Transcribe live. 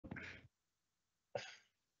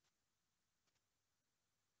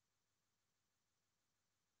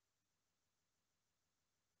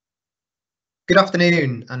Good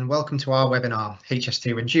afternoon and welcome to our webinar,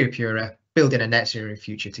 HS2 and GeoPura, Building a Net Zero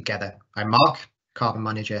Future Together. I'm Mark, Carbon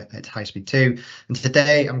Manager at High Speed 2, and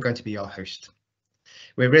today I'm going to be your host.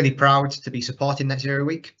 We're really proud to be supporting Net Zero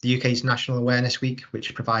Week, the UK's National Awareness Week,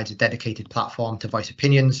 which provides a dedicated platform to voice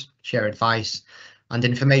opinions, share advice and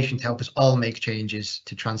information to help us all make changes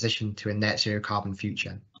to transition to a net zero carbon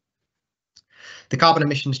future. The carbon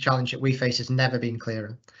emissions challenge that we face has never been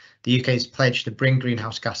clearer. The UK's pledge to bring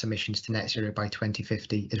greenhouse gas emissions to net zero by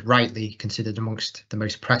 2050 is rightly considered amongst the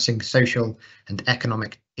most pressing social and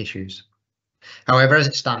economic issues. However, as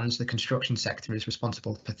it stands, the construction sector is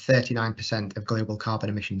responsible for 39% of global carbon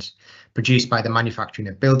emissions produced by the manufacturing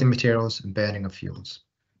of building materials and burning of fuels.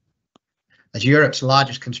 As Europe's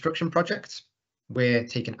largest construction project, we're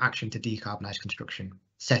taking action to decarbonise construction,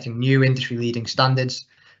 setting new industry-leading standards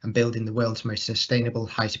and building the world's most sustainable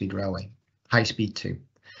high-speed railway, High Speed 2.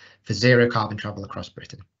 For zero carbon travel across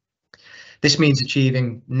Britain. This means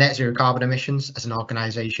achieving net zero carbon emissions as an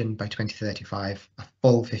organisation by 2035, a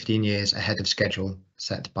full 15 years ahead of schedule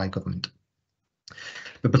set by government.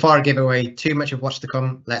 But before I give away too much of what's to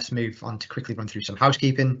come, let's move on to quickly run through some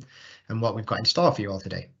housekeeping and what we've got in store for you all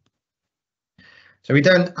today. So we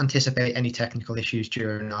don't anticipate any technical issues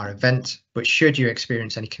during our event, but should you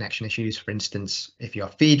experience any connection issues, for instance, if your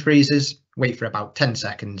feed freezes, wait for about 10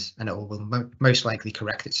 seconds and it will most likely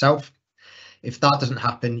correct itself. If that doesn't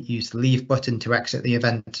happen, use the leave button to exit the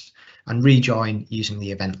event and rejoin using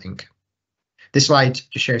the event link. This slide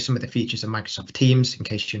just shows some of the features of Microsoft Teams in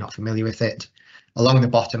case you're not familiar with it. Along the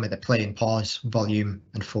bottom are the play and pause, volume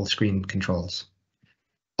and full screen controls.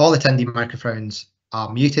 All attendee microphones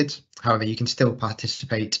are muted. However, you can still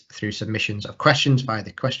participate through submissions of questions via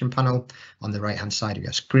the question panel on the right hand side of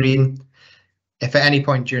your screen. If at any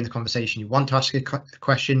point during the conversation you want to ask a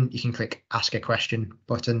question, you can click Ask a Question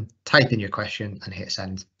button, type in your question and hit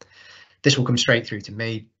send. This will come straight through to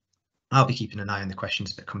me. I'll be keeping an eye on the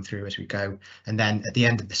questions that come through as we go. And then at the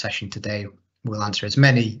end of the session today, we'll answer as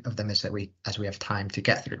many of them as we have time to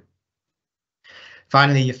get through.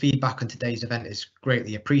 Finally, your feedback on today's event is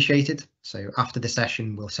greatly appreciated. So after the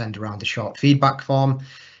session, we'll send around a short feedback form.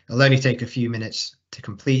 It'll only take a few minutes to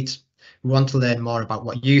complete. We want to learn more about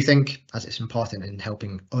what you think, as it's important in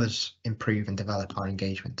helping us improve and develop our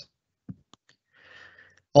engagement.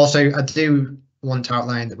 Also, I do want to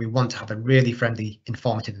outline that we want to have a really friendly,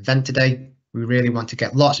 informative event today. We really want to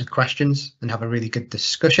get lots of questions and have a really good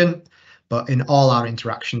discussion. But in all our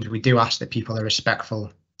interactions, we do ask that people are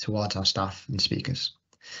respectful towards our staff and speakers.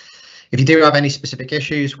 If you do have any specific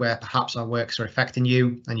issues where perhaps our works are affecting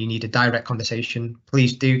you and you need a direct conversation,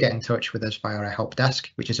 please do get in touch with us via our help desk,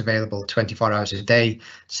 which is available 24 hours a day,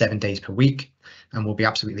 7 days per week, and we'll be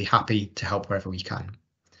absolutely happy to help wherever we can.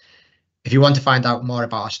 If you want to find out more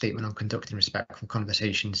about our statement on conducting respectful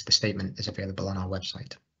conversations, the statement is available on our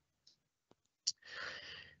website.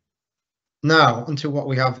 Now, onto what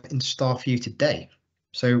we have in store for you today.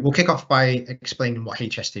 So we'll kick off by explaining what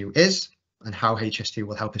HS2 is and how HS2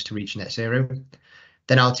 will help us to reach net zero.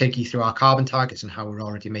 Then I'll take you through our carbon targets and how we're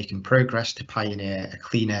already making progress to pioneer a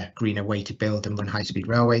cleaner, greener way to build and run high-speed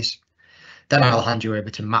railways. Then I'll hand you over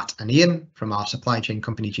to Matt and Ian from our supply chain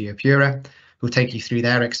company GeoPura, who'll take you through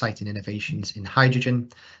their exciting innovations in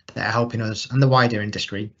hydrogen that are helping us and the wider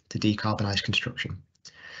industry to decarbonise construction.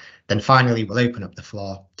 Then finally, we'll open up the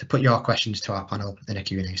floor to put your questions to our panel in a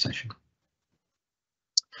Q&A session.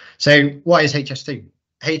 So what is HS2?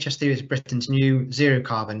 HS2 is Britain's new zero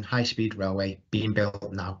carbon high speed railway being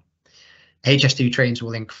built now. HS2 trains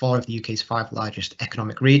will link 4 of the UK's 5 largest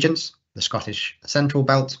economic regions, the Scottish Central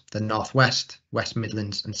Belt, the North West, West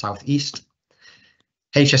Midlands and South East.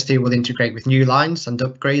 HS2 will integrate with new lines and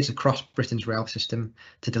upgrades across Britain's rail system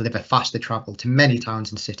to deliver faster travel to many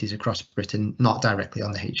towns and cities across Britain not directly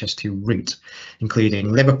on the HS2 route,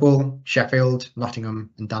 including Liverpool, Sheffield,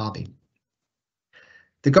 Nottingham and Derby.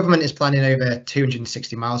 The government is planning over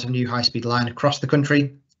 260 miles of new high-speed line across the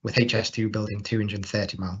country, with HS2 building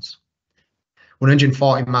 230 miles.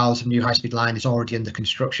 140 miles of new high-speed line is already under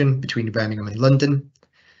construction between Birmingham and London.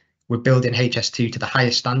 We're building HS2 to the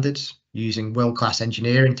highest standards, using world-class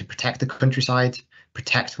engineering to protect the countryside,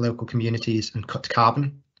 protect local communities and cut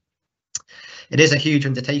carbon. It is a huge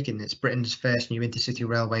undertaking. It's Britain's first new intercity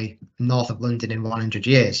railway north of London in 100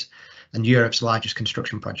 years and Europe's largest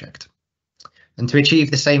construction project. And to achieve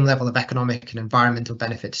the same level of economic and environmental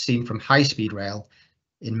benefits seen from high-speed rail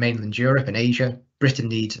in mainland Europe and Asia, Britain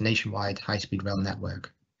needs a nationwide high-speed rail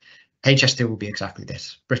network. HS2 will be exactly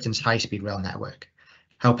this, Britain's high-speed rail network,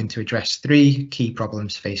 helping to address 3 key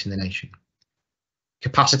problems facing the nation: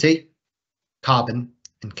 capacity, carbon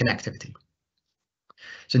and connectivity.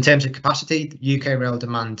 So in terms of capacity, the UK rail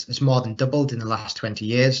demand has more than doubled in the last 20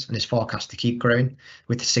 years and is forecast to keep growing,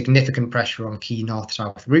 with significant pressure on key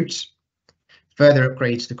north-south routes. Further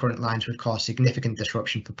upgrades to current lines would cause significant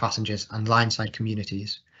disruption for passengers and line-side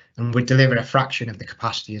communities, and would deliver a fraction of the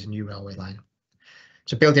capacity as a new railway line.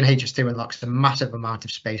 So building HS2 unlocks a massive amount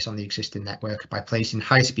of space on the existing network by placing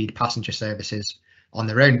high-speed passenger services on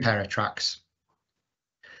their own pair of tracks.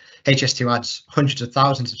 HS2 adds hundreds of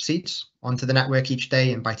thousands of seats onto the network each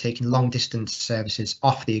day, and by taking long-distance services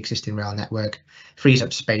off the existing rail network, frees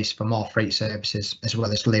up space for more freight services as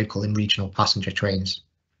well as local and regional passenger trains.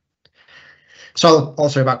 It's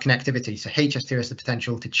also about connectivity. So HS2 has the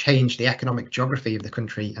potential to change the economic geography of the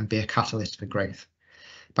country and be a catalyst for growth.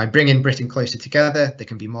 By bringing Britain closer together, there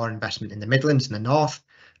can be more investment in the Midlands and the North,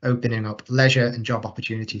 opening up leisure and job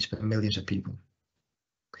opportunities for millions of people.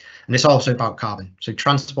 And it's also about carbon. So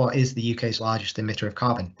transport is the UK's largest emitter of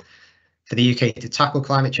carbon. For the UK to tackle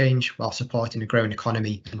climate change while supporting a growing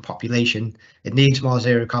economy and population, it needs more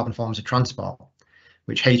zero carbon forms of transport,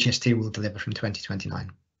 which HS2 will deliver from 2029.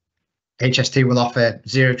 HS2 will offer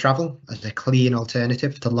zero travel as a clean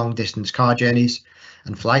alternative to long distance car journeys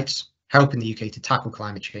and flights, helping the UK to tackle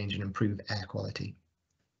climate change and improve air quality.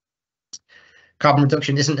 Carbon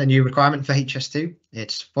reduction isn't a new requirement for HS2,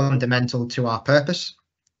 it's fundamental to our purpose.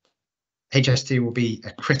 HS2 will be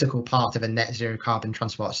a critical part of a net zero carbon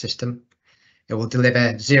transport system. It will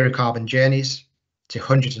deliver zero carbon journeys to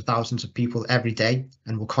hundreds of thousands of people every day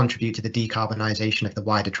and will contribute to the decarbonisation of the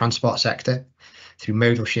wider transport sector through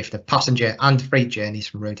modal shift of passenger and freight journeys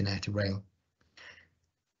from road and air to rail.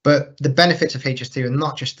 But the benefits of HS2 are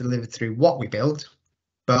not just delivered through what we build,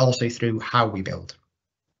 but also through how we build.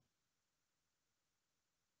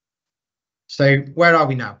 So where are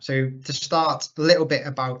we now? So to start, a little bit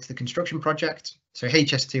about the construction project. So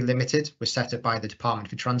HS2 Limited was set up by the Department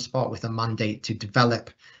for Transport with a mandate to develop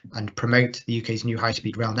and promote the UK's new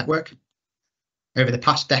high-speed rail network. Over the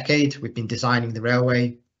past decade, we've been designing the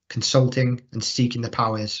railway, consulting and seeking the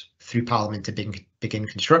powers through Parliament to begin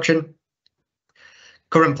construction.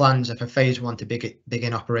 Current plans are for phase 1 to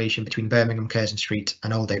begin operation between Birmingham Curzon Street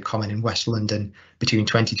and Old Oak Common in West London between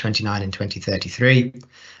 2029 and 2033,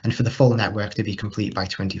 and for the full network to be complete by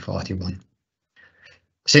 2041.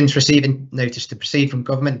 Since receiving notice to proceed from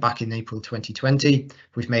government back in April 2020,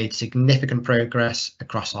 we've made significant progress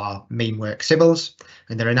across our main work civils,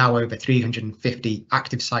 and there are now over 350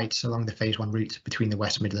 active sites along the phase 1 route between the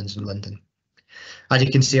West Midlands and London. As you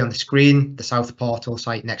can see on the screen, the South Portal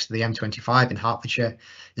site next to the M25 in Hertfordshire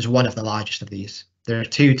is one of the largest of these. There are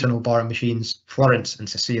 2 tunnel boring machines, Florence and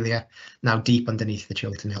Cecilia, now deep underneath the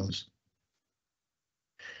Chiltern Hills.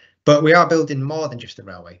 But we are building more than just a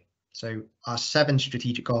railway. So our 7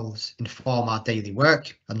 strategic goals inform our daily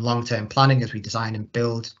work and long-term planning as we design and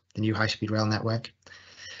build the new high-speed rail network.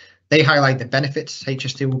 They highlight the benefits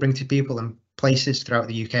HS2 will bring to people and places throughout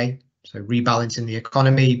the UK. So rebalancing the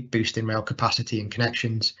economy, boosting rail capacity and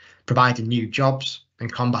connections, providing new jobs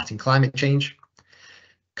and combating climate change.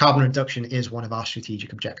 Carbon reduction is one of our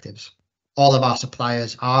strategic objectives. All of our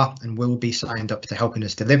suppliers are and will be signed up to helping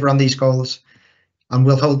us deliver on these goals, and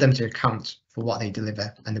we'll hold them to account for what they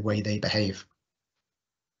deliver and the way they behave.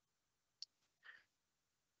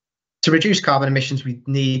 To reduce carbon emissions, we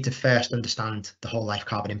need to first understand the whole life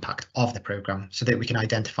carbon impact of the programme so that we can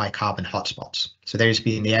identify carbon hotspots. So those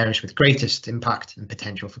being the areas with greatest impact and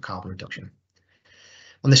potential for carbon reduction.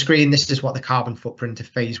 On the screen, this is what the carbon footprint of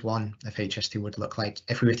phase 1 of HS2 would look like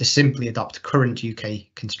if we were to simply adopt current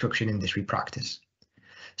UK construction industry practice.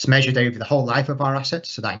 It's measured over the whole life of our assets,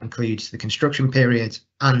 so that includes the construction period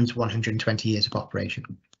and 120 years of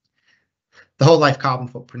operation. The whole life carbon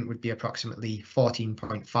footprint would be approximately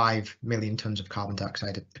 14.5 million tonnes of carbon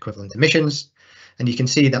dioxide equivalent emissions, and you can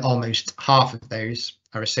see that almost half of those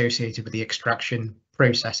are associated with the extraction,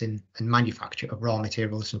 processing and manufacture of raw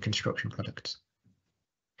materials and construction products.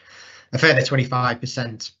 A further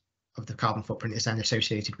 25% of the carbon footprint is then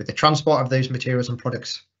associated with the transport of those materials and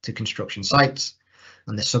products to construction sites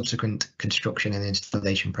and the subsequent construction and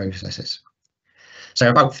installation processes. So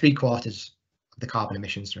about 3/4 of the carbon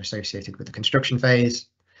emissions are associated with the construction phase,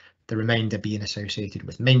 the remainder being associated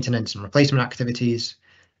with maintenance and replacement activities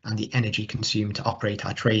and the energy consumed to operate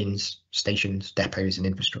our trains, stations, depots and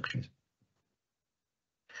infrastructures.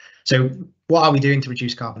 So what are we doing to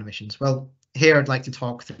reduce carbon emissions? Well, here I'd like to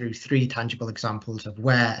talk through 3 tangible examples of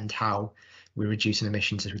where and how we're reducing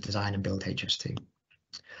emissions as we design and build HS2.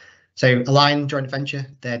 So Align joint venture,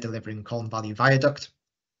 they're delivering Colne Valley Viaduct,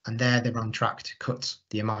 and there they're on track to cut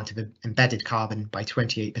the amount of embedded carbon by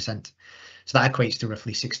 28%. So that equates to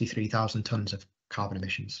roughly 63,000 tonnes of carbon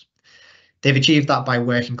emissions. They've achieved that by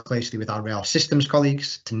working closely with our rail systems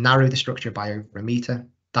colleagues to narrow the structure by over a metre.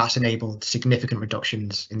 That's enabled significant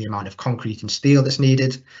reductions in the amount of concrete and steel that's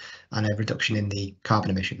needed and a reduction in the carbon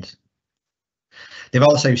emissions. They've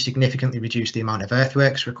also significantly reduced the amount of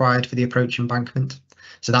earthworks required for the approach embankment.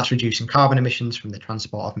 So that's reducing carbon emissions from the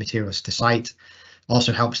transport of materials to site.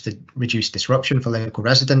 Also helps to reduce disruption for local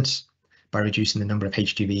residents by reducing the number of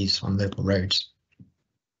HGVs on local roads.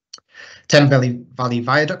 Thames Valley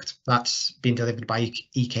Viaduct, that's been delivered by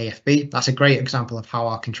EKFB. That's a great example of how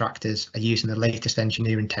our contractors are using the latest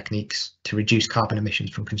engineering techniques to reduce carbon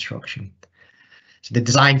emissions from construction. So the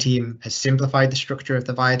design team has simplified the structure of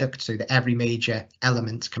the viaduct so that every major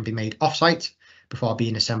element can be made off-site before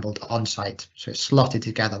being assembled on-site. So it's slotted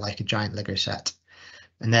together like a giant Lego set,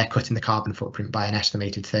 and they're cutting the carbon footprint by an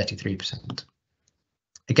estimated 33%.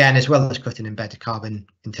 Again, as well as cutting embedded carbon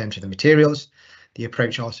in terms of the materials, the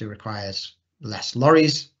approach also requires less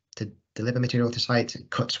lorries to deliver material to site. It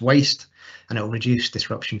cuts waste and it will reduce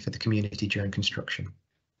disruption for the community during construction.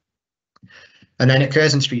 And then at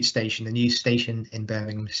Curzon Street Station, the new station in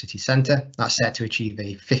Birmingham city centre, that's set to achieve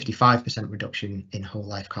a 55% reduction in whole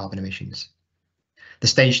life carbon emissions. The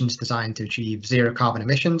station's designed to achieve zero carbon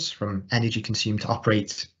emissions from energy consumed to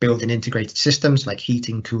operate building integrated systems like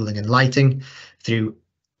heating, cooling and lighting through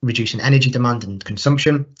reducing energy demand and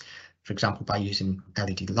consumption, for example, by using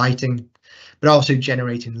LED lighting, but also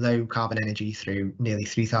generating low carbon energy through nearly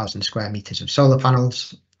 3,000 square metres of solar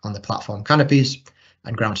panels on the platform canopies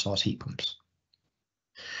and ground source heat pumps.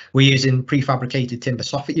 We're using prefabricated timber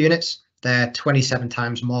soffit units. They're 27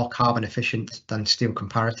 times more carbon efficient than steel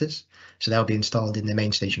comparators, so they'll be installed in the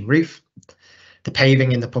main station roof. The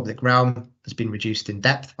paving in the public realm has been reduced in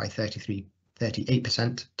depth by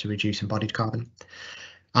 38% to reduce embodied carbon.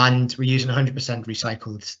 And we're using 100%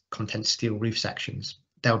 recycled content steel roof sections.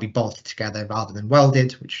 They'll be bolted together rather than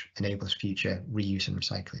welded, which enables future reuse and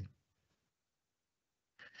recycling.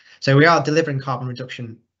 So we are delivering carbon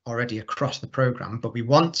reduction already across the programme, but we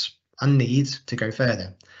want and need to go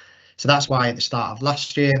further. So that's why at the start of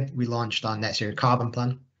last year, we launched our net zero carbon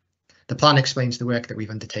plan. The plan explains the work that we've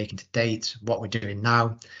undertaken to date, what we're doing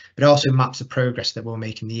now, but it also maps the progress that we'll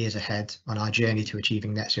make in the years ahead on our journey to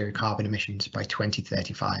achieving net zero carbon emissions by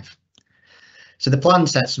 2035. So the plan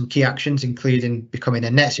sets some key actions, including becoming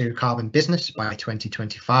a net zero carbon business by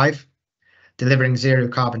 2025, delivering zero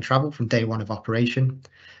carbon travel from day one of operation,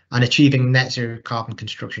 and achieving net zero carbon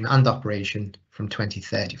construction and operation from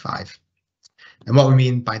 2035. And what we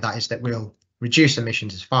mean by that is that we'll reduce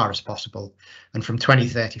emissions as far as possible, and from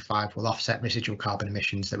 2035 we'll offset residual carbon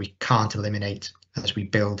emissions that we can't eliminate as we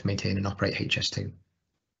build, maintain and operate HS2.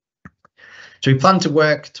 So we plan to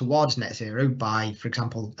work towards net zero by, for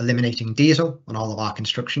example, eliminating diesel on all of our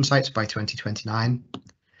construction sites by 2029,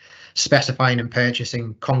 specifying and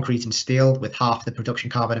purchasing concrete and steel with half the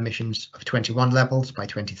production carbon emissions of 21 levels by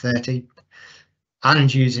 2030,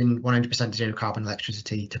 and using 100% zero carbon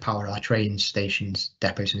electricity to power our trains, stations,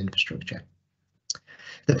 depots and infrastructure.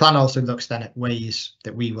 The plan also looks then at ways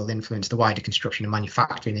that we will influence the wider construction and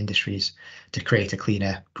manufacturing industries to create a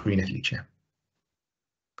cleaner, greener future.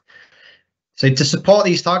 So to support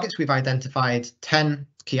these targets, we've identified 10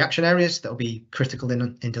 key action areas that will be critical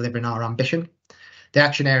in delivering our ambition. The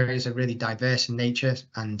action areas are really diverse in nature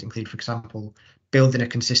and include, for example, building a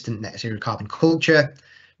consistent net zero carbon culture,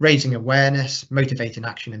 raising awareness, motivating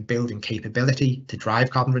action and building capability to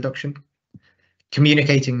drive carbon reduction,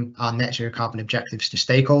 communicating our net zero carbon objectives to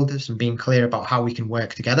stakeholders and being clear about how we can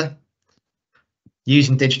work together,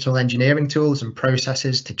 using digital engineering tools and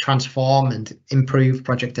processes to transform and improve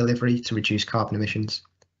project delivery to reduce carbon emissions,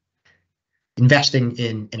 investing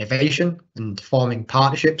in innovation and forming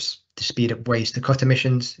partnerships to speed up ways to cut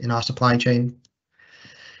emissions in our supply chain.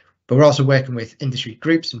 But we're also working with industry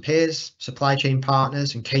groups and peers, supply chain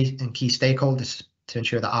partners and key stakeholders to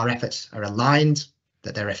ensure that our efforts are aligned,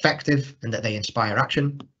 that they're effective and that they inspire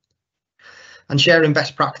action. And sharing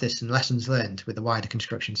best practice and lessons learned with the wider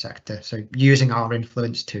construction sector. So using our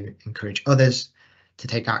influence to encourage others to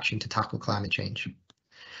take action to tackle climate change.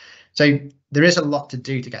 So there is a lot to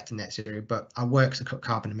do to get to net zero, but our work to cut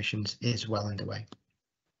carbon emissions is well underway.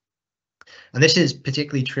 And this is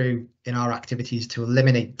particularly true in our activities to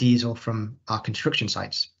eliminate diesel from our construction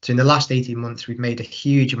sites. So in the last 18 months, we've made a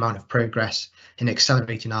huge amount of progress in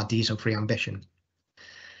accelerating our diesel-free ambition.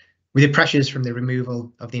 With the pressures from the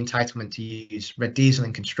removal of the entitlement to use red diesel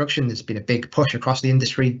in construction, there's been a big push across the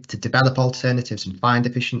industry to develop alternatives and find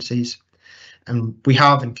efficiencies. And we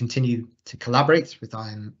have and continue to collaborate with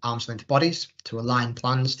arm's length bodies to align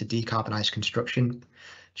plans to decarbonise construction,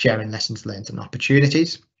 sharing lessons learned and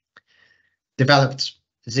opportunities. Developed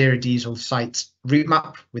zero diesel site route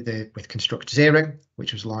map with Construct Zero,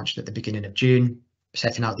 which was launched at the beginning of June,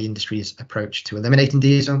 setting out the industry's approach to eliminating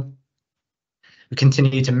diesel. We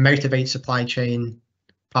continue to motivate supply chain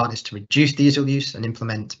partners to reduce diesel use and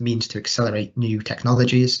implement means to accelerate new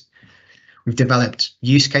technologies. We've developed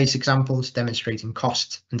use case examples demonstrating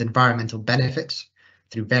cost and environmental benefits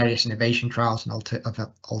through various innovation trials and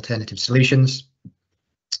alternative solutions.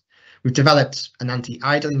 We've developed an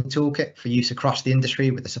anti-idling toolkit for use across the industry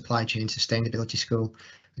with the Supply Chain Sustainability School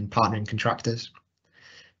and partnering contractors.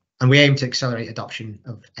 And we aim to accelerate adoption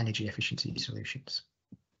of energy efficiency solutions.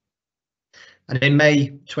 And in May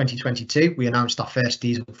 2022, we announced our first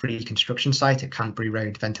diesel-free construction site at Canterbury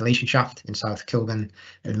Road Ventilation Shaft in South Kilburn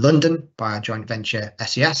in London by our joint venture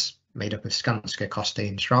SES, made up of Skanska, Coste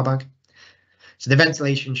and Strabag. So the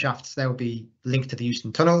ventilation shafts, they'll be linked to the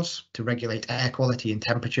Euston tunnels to regulate air quality and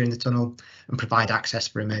temperature in the tunnel and provide access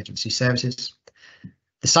for emergency services.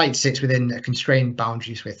 The site sits within constrained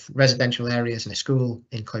boundaries with residential areas and a school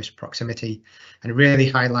in close proximity, and it really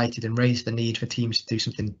highlighted and raised the need for teams to do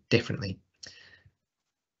something differently.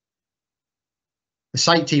 The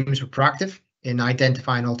site teams were proactive in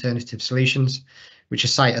identifying alternative solutions, which a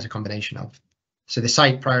site has a combination of. So the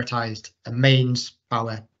site prioritised a mains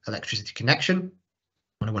power electricity connection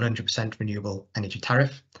on a 100% renewable energy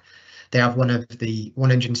tariff. They have one of the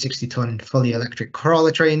 160-ton fully electric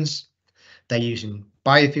crawler trains. They're using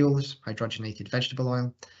biofuels, hydrogenated vegetable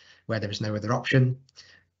oil, where there is no other option,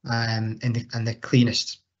 and the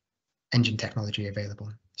cleanest engine technology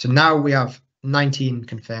available. So now we have 19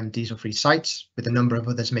 confirmed diesel-free sites, with a number of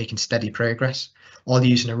others making steady progress, all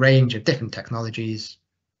using a range of different technologies,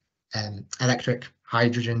 electric,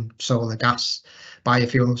 hydrogen, solar, gas,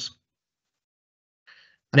 biofuels.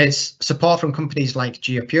 And it's support from companies like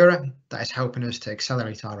GeoPura that is helping us to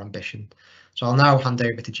accelerate our ambition. So I'll now hand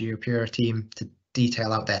over to GeoPura team to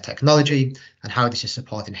detail out their technology and how this is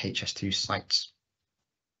supporting HS2 sites.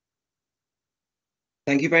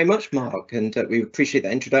 Thank you very much, Mark, and we appreciate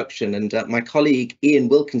that introduction. And my colleague Ian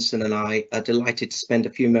Wilkinson and I are delighted to spend a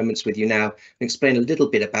few moments with you now and explain a little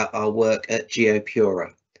bit about our work at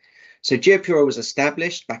GeoPura. So GeoPura was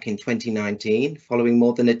established back in 2019, following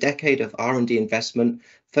more than a decade of R&D investment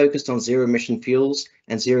focused on zero-emission fuels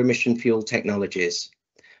and zero-emission fuel technologies.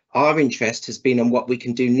 Our interest has been on what we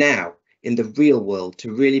can do now in the real world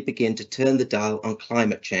to really begin to turn the dial on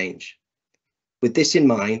climate change. With this in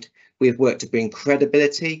mind, we have worked to bring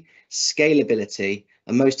credibility, scalability,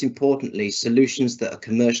 and most importantly, solutions that are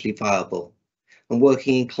commercially viable. And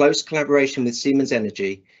working in close collaboration with Siemens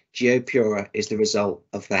Energy, GeoPura is the result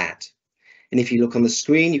of that. And if you look on the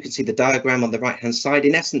screen, you can see the diagram on the right-hand side.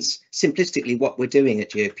 In essence, simplistically, what we're doing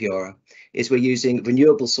at GeoPura is we're using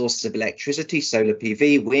renewable sources of electricity, solar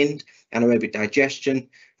PV, wind, anaerobic digestion,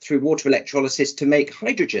 through water electrolysis to make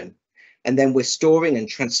hydrogen. And then we're storing and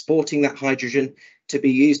transporting that hydrogen to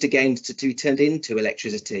be used again to be turned into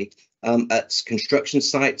electricity at construction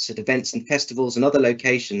sites, at events and festivals and other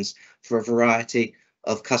locations for a variety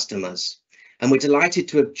of customers. And we're delighted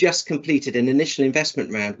to have just completed an initial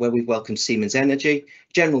investment round where we've welcomed Siemens Energy,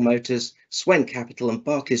 General Motors, Swen Capital and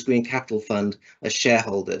Barclays Green Capital Fund as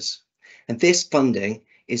shareholders. And this funding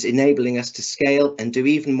is enabling us to scale and do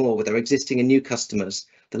even more with our existing and new customers,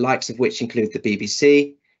 the likes of which include the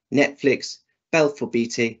BBC, Netflix, Balfour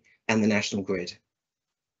Beatty and the National Grid.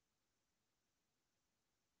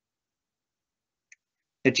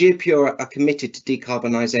 Now, GeoPura are committed to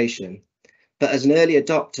decarbonisation, but as an early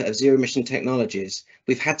adopter of zero-emission technologies,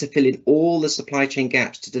 we've had to fill in all the supply chain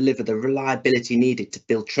gaps to deliver the reliability needed to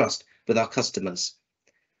build trust with our customers.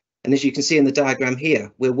 And as you can see in the diagram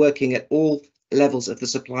here, we're working at all levels of the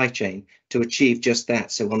supply chain to achieve just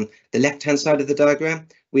that. So on the left-hand side of the diagram,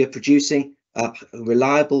 we are producing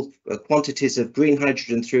reliable quantities of green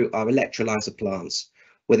hydrogen through our electrolyzer plants.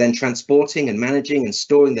 We're then transporting and managing and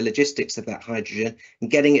storing the logistics of that hydrogen and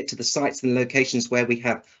getting it to the sites and the locations where we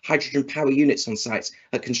have hydrogen power units on sites,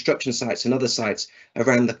 at construction sites and other sites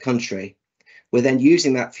around the country. We're then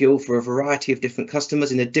using that fuel for a variety of different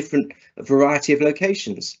customers in a variety of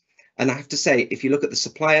locations. And I have to say, if you look at the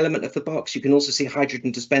supply element of the box, you can also see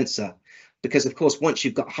hydrogen dispenser, because of course, once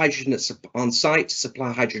you've got hydrogen on site to supply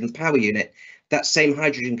a hydrogen power unit, that same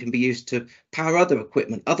hydrogen can be used to power other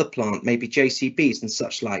equipment, other plant, maybe JCBs and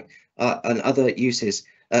such like, and other uses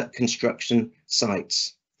at construction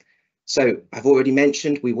sites. So I've already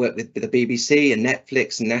mentioned we work with the BBC and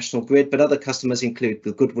Netflix and National Grid, but other customers include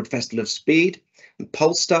the Goodwood Festival of Speed and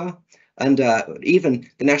Polestar, and even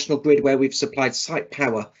the National Grid, where we've supplied site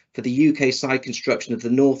power for the UK side construction of the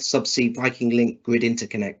North Subsea Viking Link grid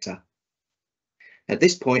interconnector. At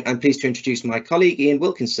this point, I'm pleased to introduce my colleague Ian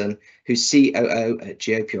Wilkinson, who's COO at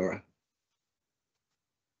GeoPura.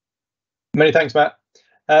 Many thanks, Matt.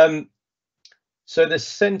 So the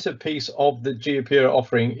centerpiece of the GeoPura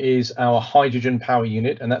offering is our hydrogen power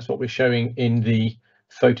unit, and that's what we're showing in the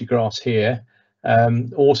photographs here,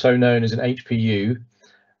 also known as an HPU.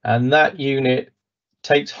 And that unit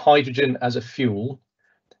takes hydrogen as a fuel,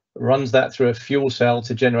 runs that through a fuel cell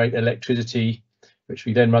to generate electricity, which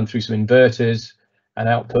we then run through some inverters and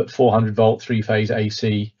output 400-volt three-phase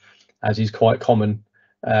AC, as is quite common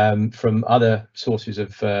from other sources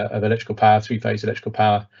of electrical power, three-phase electrical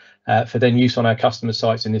power, for then use on our customer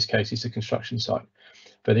sites. In this case, it's a construction site.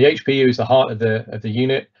 But the HPU is the heart of the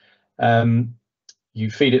unit. You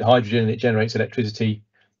feed it hydrogen and it generates electricity,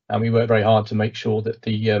 and we work very hard to make sure that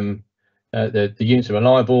the units are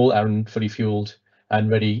reliable and fully fueled and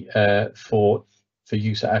ready for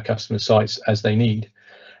use at our customer sites as they need.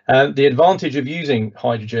 The advantage of using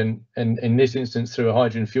hydrogen, in this instance through a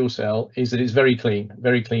hydrogen fuel cell, is that it's very clean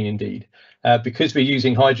indeed. Because we're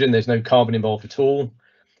using hydrogen, there's no carbon involved at all.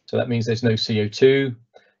 So that means there's no CO2,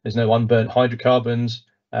 there's no unburnt hydrocarbons,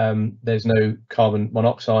 there's no carbon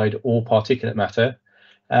monoxide or particulate matter.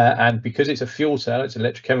 And because it's a fuel cell, it's an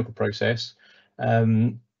electrochemical process,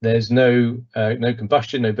 there's no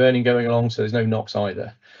combustion, no burning going along, so there's no NOx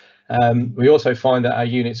either. We also find that our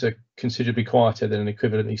units are considerably quieter than an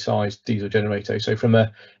equivalently sized diesel generator. So from an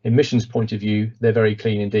emissions point of view, they're very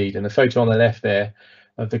clean indeed. And the photo on the left there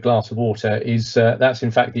of the glass of water is that's in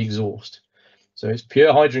fact the exhaust. So it's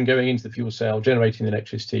pure hydrogen going into the fuel cell, generating the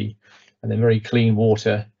electricity, and then very clean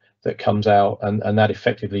water that comes out, and that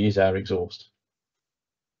effectively is our exhaust.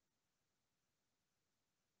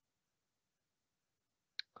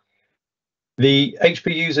 The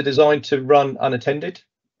HPUs are designed to run unattended,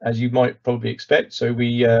 as you might probably expect. So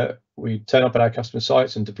we turn up at our customer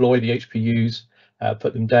sites and deploy the HPUs,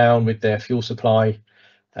 put them down with their fuel supply,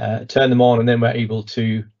 turn them on, and then we're able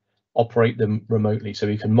to operate them remotely. So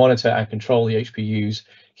we can monitor and control the HPUs,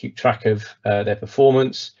 keep track of their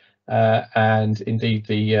performance, and indeed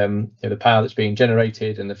the power that's being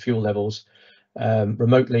generated and the fuel levels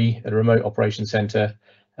remotely at a remote operation center,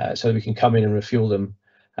 so that we can come in and refuel them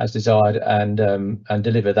as desired and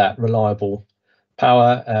deliver that reliable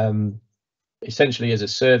power essentially as a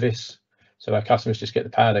service. So our customers just get the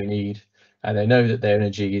power they need, and they know that their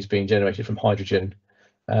energy is being generated from hydrogen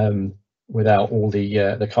without all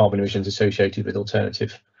the carbon emissions associated with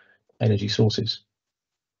alternative energy sources.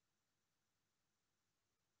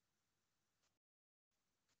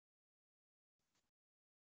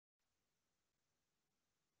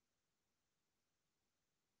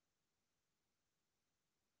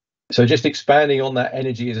 So just expanding on that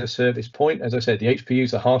energy as a service point, as I said, the HPU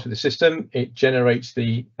is the heart of the system. It generates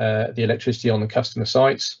the electricity on the customer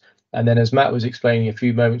sites. And then, as Matt was explaining a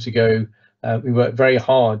few moments ago, we work very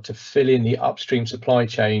hard to fill in the upstream supply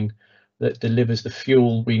chain that delivers the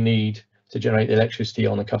fuel we need to generate the electricity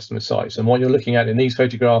on the customer sites. And what you're looking at in these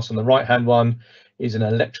photographs on the right-hand one is an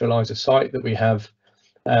electrolyzer site that we have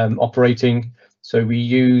operating. So we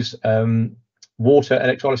use water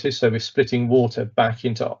electrolysis, so we're splitting water back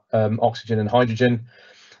into oxygen and hydrogen.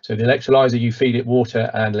 So the electrolyzer, you feed it water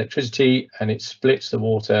and electricity, and it splits the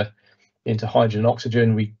water into hydrogen and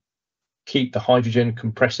oxygen. We keep the hydrogen,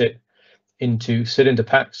 compress it into cylinder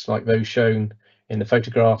packs like those shown in the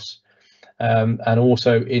photographs, and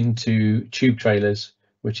also into tube trailers,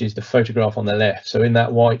 which is the photograph on the left. So in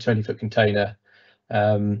that white 20-foot container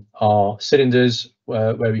are cylinders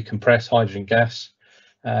where we compress hydrogen gas.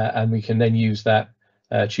 And we can then use that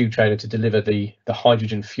tube trailer to deliver the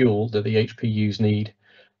hydrogen fuel that the HPUs need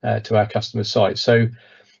to our customer site. So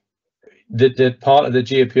the part of the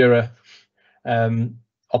GeoPura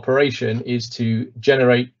operation is to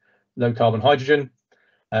generate low carbon hydrogen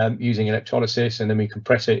using electrolysis, and then we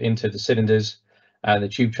compress it into the cylinders and the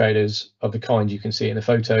tube trailers of the kind you can see in the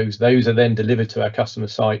photos. Those are then delivered to our customer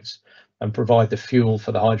sites and provide the fuel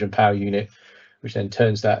for the hydrogen power unit, which then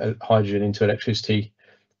turns that hydrogen into electricity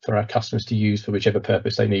for our customers to use for whichever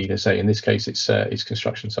purpose they need. As I say, in this case, it's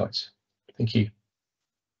construction sites. Thank you.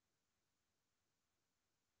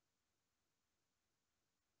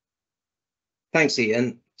 Thanks,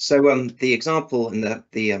 Ian. So the example and that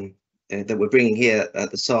we're bringing here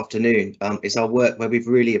this afternoon is our work where we've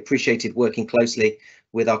really appreciated working closely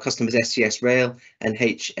with our customers SCS Rail and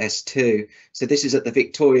HS2. So this is at the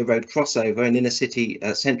Victoria Road crossover in inner city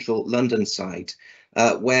central London site,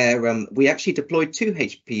 where we actually deployed 2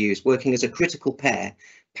 HPUs working as a critical pair,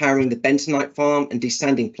 powering the bentonite farm and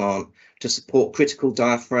desanding plant to support critical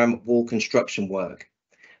diaphragm wall construction work.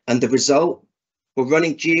 And the result Well,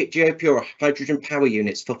 running GeoPura hydrogen power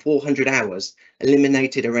units for 400 hours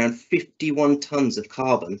eliminated around 51 tonnes of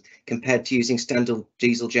carbon compared to using standard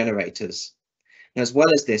diesel generators. And as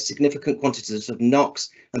well as this, significant quantities of NOx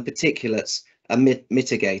and particulates are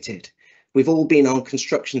mitigated. We've all been on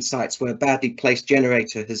construction sites where a badly placed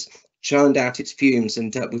generator has churned out its fumes,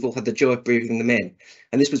 and we've all had the joy of breathing them in.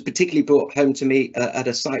 And this was particularly brought home to me at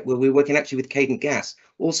a site where we were working actually with Cadent Gas,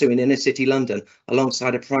 also in inner city London,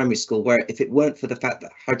 alongside a primary school, where if it weren't for the fact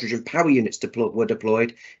that hydrogen power units were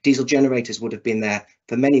deployed, diesel generators would have been there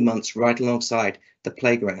for many months right alongside the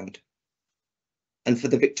playground. And for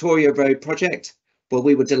the Victoria Road project, well,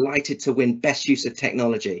 we were delighted to win Best Use of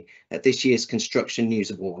Technology at this year's Construction News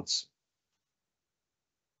Awards.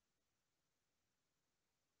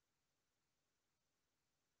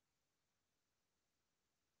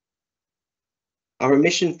 Our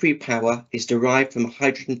emission-free power is derived from a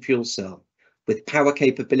hydrogen fuel cell, with power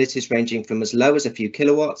capabilities ranging from as low as a few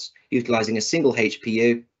kilowatts, utilising a single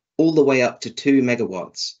HPU, all the way up to 2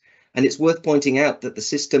 megawatts. And it's worth pointing out that the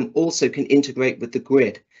system also can integrate with the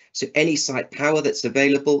grid, so any site power that's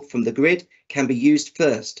available from the grid can be used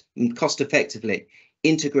first and cost effectively,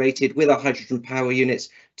 integrated with our hydrogen power units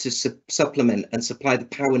to supplement and supply the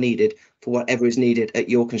power needed for whatever is needed at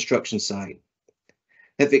your construction site.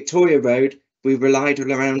 At Victoria Road, we relied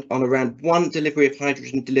on around one delivery of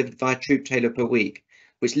hydrogen delivered via troop trailer per week,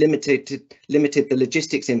 which limited the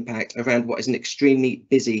logistics impact around what is an extremely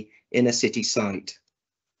busy inner city site.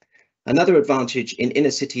 Another advantage in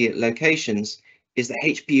inner city locations is that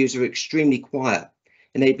HPUs are extremely quiet,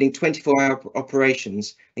 enabling 24-hour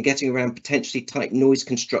operations and getting around potentially tight noise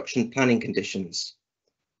construction planning conditions.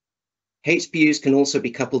 HPUs can also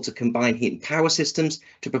be coupled to combined heat and power systems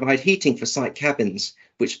to provide heating for site cabins,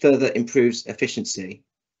 which further improves efficiency.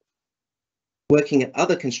 Working at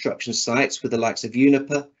other construction sites with the likes of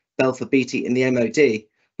Uniper, Belfor Beatty and the MOD,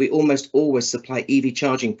 we almost always supply EV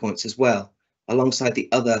charging points as well, alongside the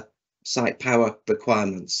other site power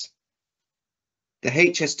requirements. The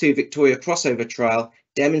HS2 Victoria crossover trial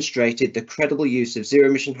demonstrated the credible use of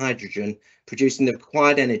zero-emission hydrogen, producing the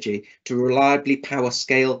required energy to reliably power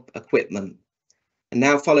scale equipment. And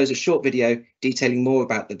now follows a short video detailing more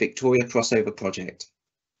about the Victoria crossover project.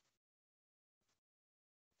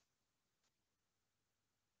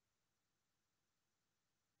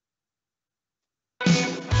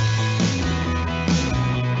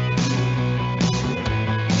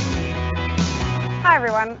 Hi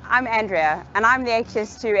everyone, I'm Andrea and I'm the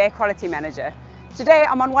HS2 Air Quality Manager. Today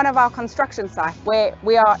I'm on one of our construction sites where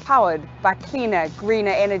we are powered by cleaner,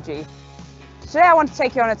 greener energy. Today I want to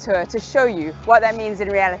take you on a tour to show you what that means in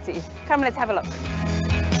reality. Come, let's have a look.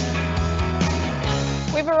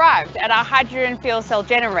 We've arrived at our hydrogen fuel cell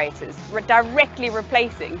generators, directly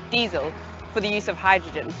replacing diesel for the use of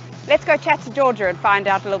hydrogen. Let's go chat to Georgia and find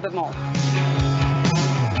out a little bit more.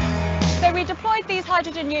 So we deployed these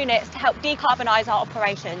hydrogen units to help decarbonise our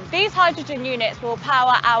operations. These hydrogen units will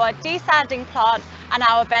power our desanding plant and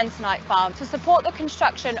our bentonite farm to support the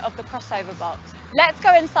construction of the crossover box. Let's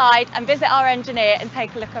go inside and visit our engineer and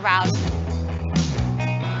take a look around.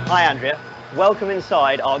 Hi Andrea, welcome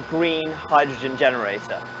inside our green hydrogen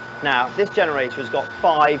generator. Now this generator has got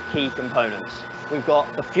 5 key components. We've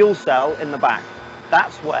got the fuel cell in the back.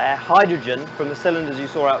 That's where hydrogen from the cylinders you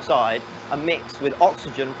saw outside are mixed with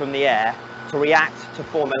oxygen from the air to react to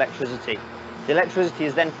form electricity. The electricity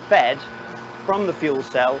is then fed from the fuel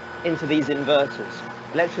cell into these inverters.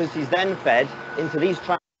 Electricity is then fed into these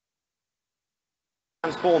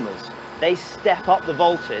transformers. They step up the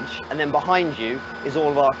voltage, and then behind you is all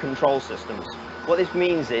of our control systems. What this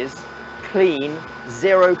means is clean,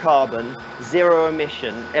 zero carbon, zero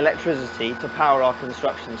emission electricity to power our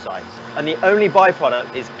construction sites. And the only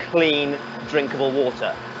byproduct is clean, drinkable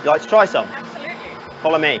water. Would you like to try some? Absolutely.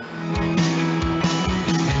 Follow me.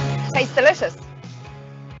 Tastes delicious.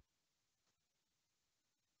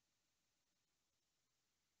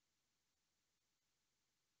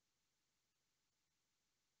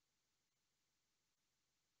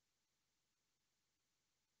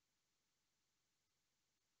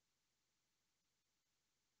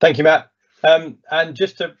 Thank you, Matt. And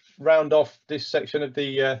just to round off this section of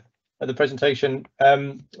the presentation,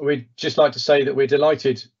 we'd just like to say that we're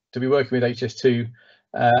delighted to be working with HS2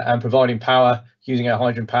 and providing power using our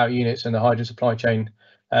hydrogen power units and the hydrogen supply chain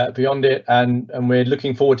beyond it. And we're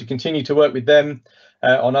looking forward to continue to work with them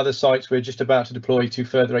on other sites. We're just about to deploy 2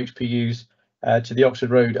 further HPUs to the Oxford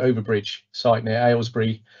Road Overbridge site near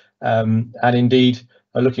Aylesbury, and indeed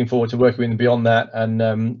are looking forward to working with them beyond that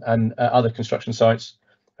and other construction sites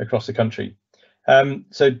across the country.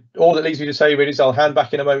 So all that leaves me to say really is I'll hand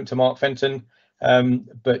back in a moment to Mark Fenton,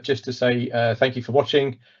 But just to say thank you for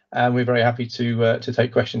watching, and we're very happy to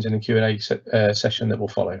take questions in the Q&A session that will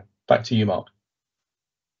follow. Back to you, Mark.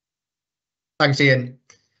 Thanks, Ian.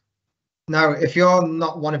 Now, if you're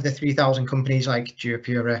not one of the 3,000 companies like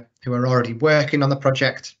GeoPura who are already working on the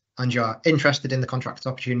project and you're interested in the contract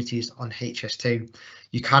opportunities on HS2,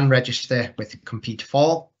 you can register with Compete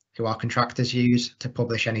For, who our contractors use to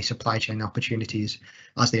publish any supply chain opportunities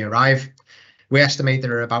as they arrive. We estimate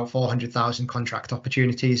there are about 400,000 contract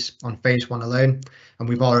opportunities on phase 1 alone, and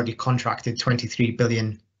we've already contracted £23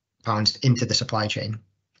 billion into the supply chain.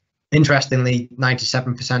 Interestingly,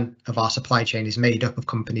 97% of our supply chain is made up of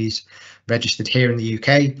companies registered here in the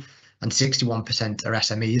UK, and 61% are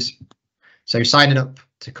SMEs. So signing up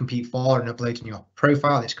to Compete For and uploading your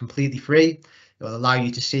profile is completely free. It will allow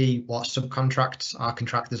you to see what subcontracts our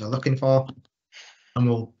contractors are looking for, and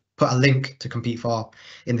we'll put a link to Compete For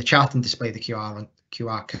in the chat and display the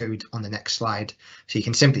QR code on the next slide, so you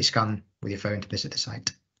can simply scan with your phone to visit the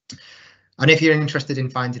site. And if you're interested in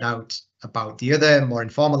finding out about the other more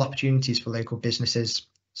informal opportunities for local businesses,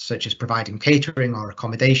 such as providing catering or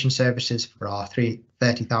accommodation services for our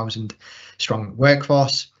 30,000 strong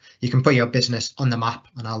workforce, you can put your business on the map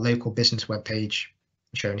on our local business webpage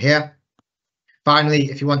shown here. Finally,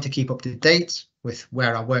 if you want to keep up to date with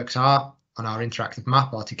where our works are on our interactive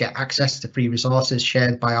map, or to get access to free resources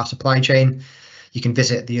shared by our supply chain, you can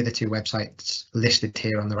visit the other two websites listed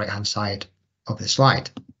here on the right-hand side of the slide.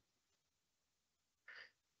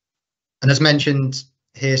 And as mentioned,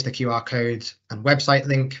 here's the QR code and website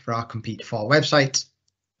link for our Compete For website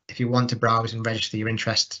if you want to browse and register your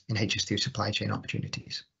interest in HS2 supply chain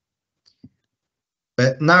opportunities.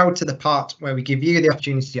 But now to the part where we give you the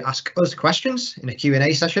opportunity to ask us questions in a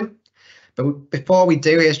Q&A session. But before we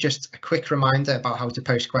do, here's just a quick reminder about how to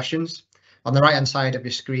post questions. On the right-hand side of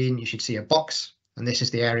your screen, you should see a box, and this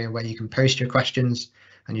is the area where you can post your questions,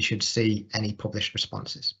 and you should see any published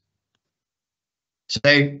responses. So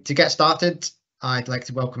to get started, I'd like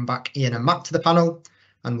to welcome back Ian and Matt to the panel,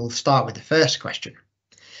 and we'll start with the first question.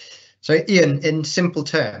 So Ian, in simple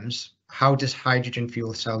terms, how does hydrogen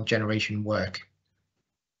fuel cell generation work?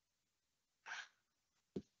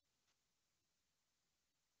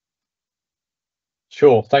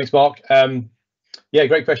 Sure, thanks, Mark. Yeah,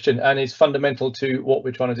 great question, and it's fundamental to what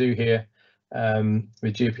we're trying to do here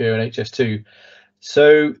with GeoPura and HS2.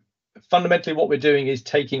 So fundamentally what we're doing is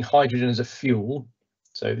taking hydrogen as a fuel.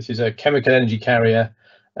 So this is a chemical energy carrier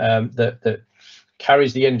that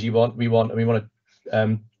carries the energy we want, and we want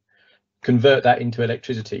to convert that into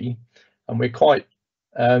electricity. And we're quite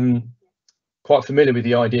familiar with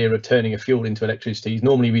the idea of turning a fuel into electricity.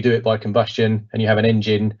 Normally we do it by combustion, and you have an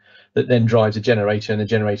engine that then drives a generator, and the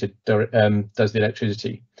generator does the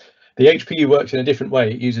electricity. The HPU works in a different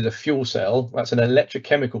way. It uses a fuel cell. That's an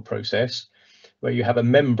electrochemical process where you have a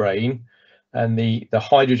membrane, and the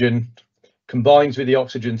hydrogen combines with the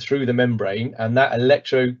oxygen through the membrane, and that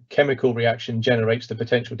electrochemical reaction generates the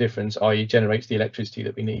potential difference, i.e. generates the electricity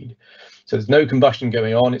that we need. So there's no combustion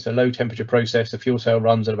going on. It's a low temperature process. The fuel cell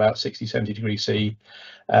runs at about 60-70 degrees C,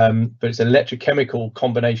 but it's an electrochemical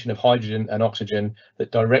combination of hydrogen and oxygen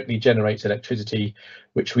that directly generates electricity,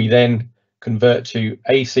 which we then convert to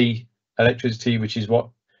AC electricity, which is what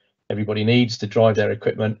everybody needs to drive their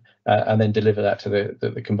equipment, and then deliver that to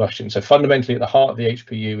the combustion. So fundamentally at the heart of the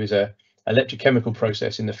HPU is a electrochemical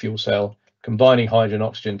process in the fuel cell, combining hydrogen and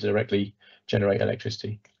oxygen to directly generate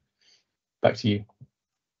electricity. Back to you.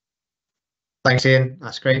 Thanks, Ian.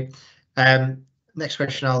 That's great. Next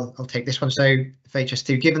question, I'll take this one. So for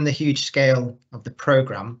HS2, given the huge scale of the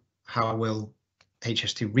programme, how will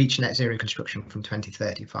HS2 reach net zero construction from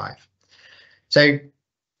 2035? So it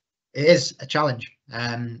is a challenge,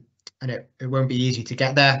 and it won't be easy to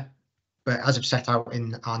get there. But as I've set out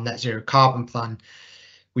in our net zero carbon plan,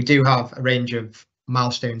 we do have a range of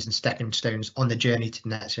milestones and stepping stones on the journey to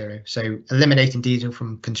net zero. So eliminating diesel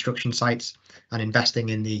from construction sites and investing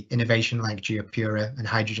in the innovation like GeoPura and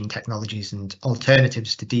hydrogen technologies and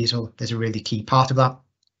alternatives to diesel is a really key part of that.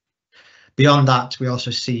 Beyond that, we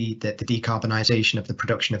also see that the decarbonisation of the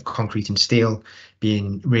production of concrete and steel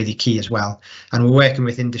being really key as well. And we're working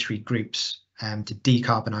with industry groups to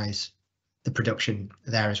decarbonise the production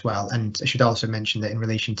there as well. And I should also mention that in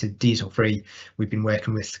relation to diesel free, we've been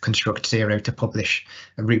working with Construct Zero to publish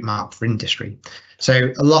a route map for industry.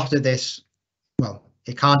 So a lot of this, well,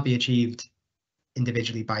 it can't be achieved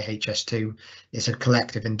individually by HS2. It's a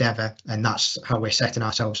collective endeavour, and that's how we're setting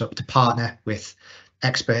ourselves up to partner with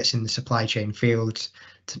experts in the supply chain field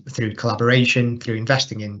through collaboration, through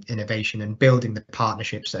investing in innovation and building the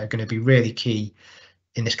partnerships that are going to be really key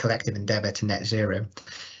in this collective endeavour to net zero.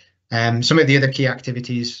 Some of the other key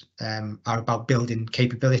activities are about building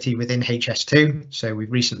capability within HS2. So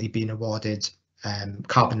we've recently been awarded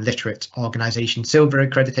Carbon Literate Organisation Silver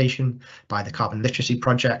accreditation by the Carbon Literacy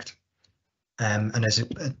Project. And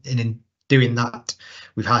in doing that,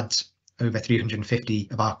 we've had over 350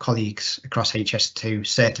 of our colleagues across HS2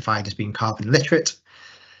 certified as being carbon literate.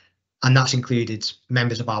 And that's included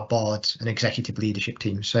members of our board and executive leadership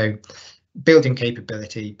team. So building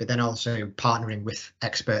capability, but then also partnering with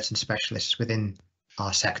experts and specialists within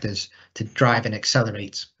our sectors to drive and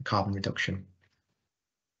accelerate carbon reduction.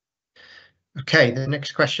 Okay, the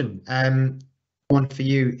next question. One for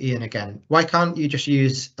you, Ian, again. Why can't you just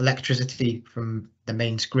use electricity from the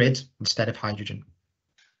mains grid instead of hydrogen?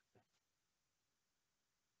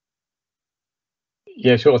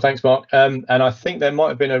 Yeah, sure. Thanks, Mark. And I think there might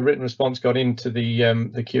have been a written response got into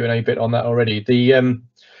the Q&A bit on that already.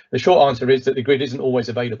 The short answer is that the grid isn't always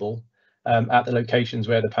available at the locations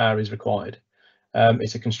where the power is required.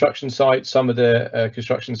 It's a construction site. Some of the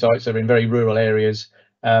construction sites are in very rural areas,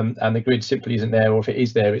 and the grid simply isn't there, or if it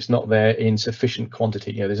is there, it's not there in sufficient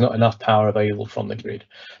quantity. There's not enough power available from the grid.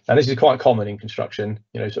 Now, this is quite common in construction.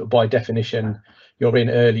 Sort of by definition, you're in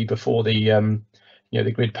early before the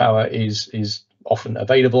the grid power is often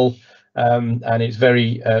available, and it's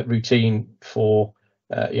very routine for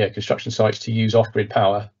construction sites to use off-grid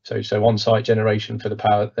power, so on-site generation for the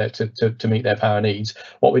power to meet their power needs.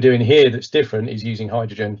 What we're doing here that's different is using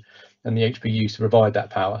hydrogen and the HPUs to provide that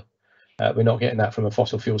power. We're not getting that from a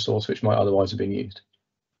fossil fuel source which might otherwise have been used.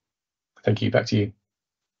 Thank you. Back to you.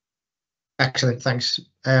 Excellent, thanks.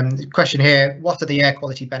 Question here: what are the air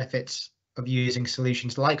quality benefits of using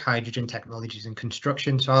solutions like hydrogen technologies in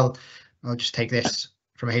construction? So I'll just take this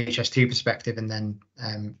from a HS2 perspective and then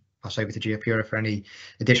pass over to GeoPura for any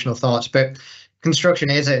additional thoughts. But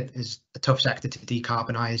construction is a tough sector to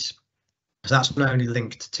decarbonise. So that's not only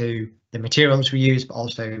linked to the materials we use, but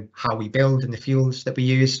also how we build and the fuels that we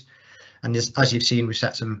use. And as you've seen, we've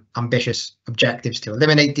set some ambitious objectives to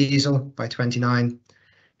eliminate diesel by 2029.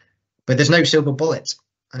 But there's no silver bullet,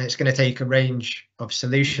 and it's going to take a range of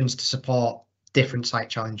solutions to support different site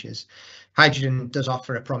challenges. Hydrogen does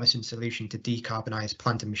offer a promising solution to decarbonise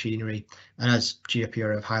plant and machinery, and as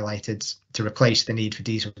GeoPura have highlighted, to replace the need for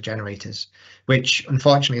diesel generators, which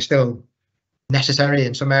unfortunately is still necessary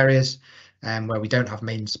in some areas where we don't have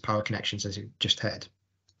mains power connections, as you just heard.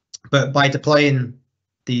 But by deploying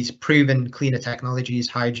these proven cleaner technologies,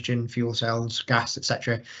 hydrogen, fuel cells, gas,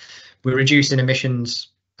 etc., we're reducing emissions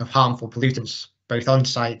of harmful pollutants, both on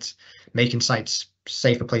site, making sites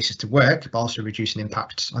safer places to work, but also reducing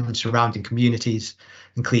impacts on the surrounding communities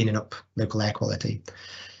and cleaning up local air quality.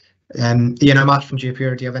 Ian or Matt from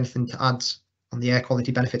GeoPura, do you have anything to add on the air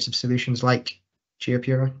quality benefits of solutions like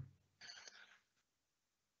GeoPura?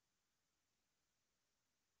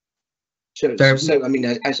 So I mean,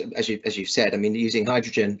 as you've said, I mean, using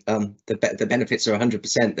hydrogen, the benefits are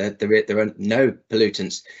 100%. There are no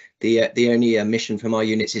pollutants. The only emission from our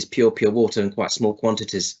units is pure water and quite small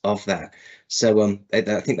quantities of that. So I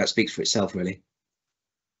think that speaks for itself, really.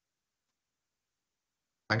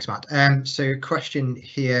 Thanks, Matt. So question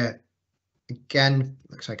here again,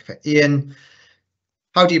 looks like for Ian.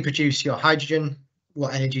 How do you produce your hydrogen?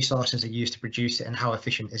 What energy sources are used to produce it, and how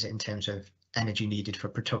efficient is it in terms of energy needed for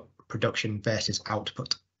production versus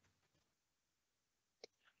output?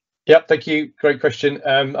 Yep, thank you. Great question.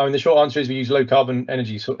 I mean, the short answer is we use low carbon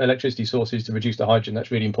electricity sources to produce the hydrogen.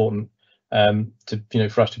 That's really important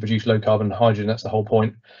for us to produce low carbon hydrogen. That's the whole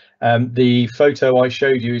point. The photo I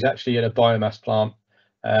showed you is actually at a biomass plant.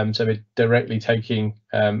 So we're directly taking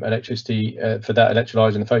electricity for that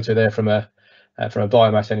electrolyzer in the photo there from a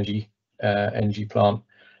biomass energy plant,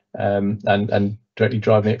 and directly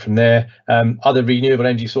driving it from there. Other renewable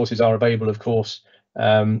energy sources are available, of course,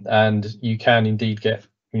 and you can indeed get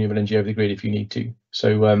renewable energy over the grid if you need to.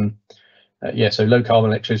 So so low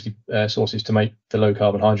carbon electricity sources to make the low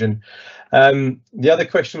carbon hydrogen. The other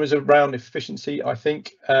question was around efficiency. I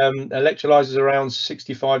think electrolyzers are around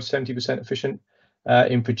 65–70% efficient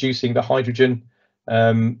in producing the hydrogen.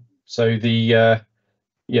 So the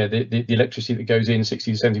electricity that goes in,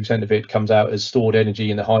 60–70% of it comes out as stored energy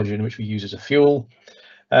in the hydrogen, which we use as a fuel.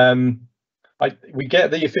 We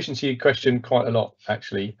get the efficiency question quite a lot,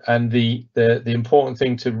 actually, and the important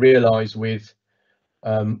thing to realise with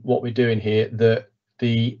what we're doing here, that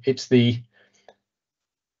it's the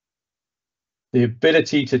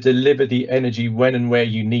ability to deliver the energy when and where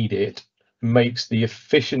you need it makes the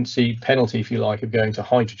efficiency penalty, if you like, of going to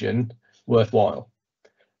hydrogen worthwhile.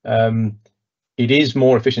 It is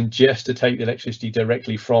more efficient just to take the electricity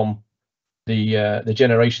directly from the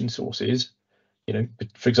generation sources,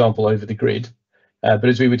 for example, over the grid. But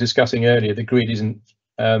as we were discussing earlier, the grid isn't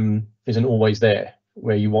always there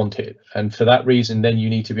where you want it, and for that reason then you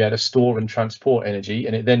need to be able to store and transport energy,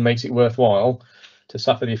 and it then makes it worthwhile to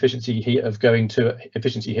suffer the efficiency hit of going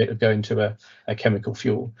to a chemical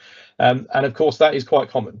fuel. And of course that is quite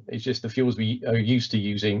common. It's just the fuels we are used to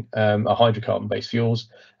using are hydrocarbon based fuels,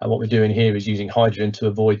 and what we're doing here is using hydrogen to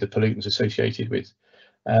avoid the pollutants associated with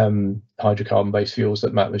hydrocarbon based fuels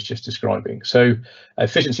that Matt was just describing. So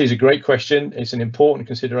efficiency is a great question. It's an important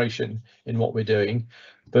consideration in what we're doing,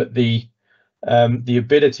 but the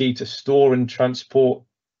ability to store and transport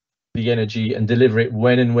the energy and deliver it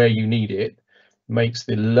when and where you need it makes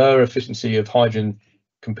the lower efficiency of hydrogen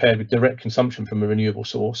compared with direct consumption from a renewable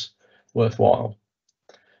source worthwhile.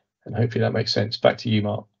 And hopefully that makes sense. Back to you,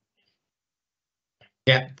 Mark.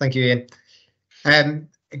 Yeah, thank you, Ian.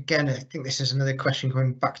 Again, I think this is another question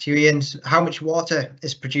coming back to you, Ian. How much water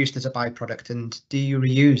is produced as a byproduct, and do you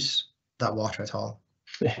reuse that water at all?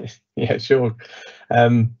 Yeah, sure.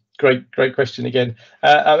 Great question again.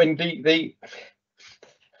 I mean,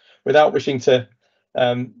 without wishing to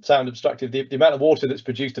sound obstructive, the amount of water that's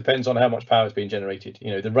produced depends on how much power is being generated.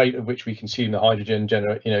 You know, the rate at which we consume the hydrogen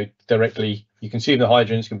directly. You consume the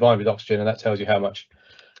hydrogen, it's combined with oxygen, and that tells you how much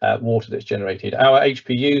water that's generated. Our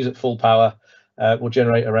HPUs at full power will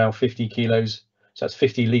generate around 50 kilos, so that's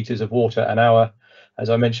 50 litres of water an hour. As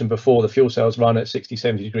I mentioned before, the fuel cells run at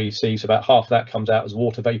 60-70 degrees C, so about half that comes out as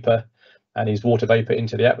water vapour and is water vapour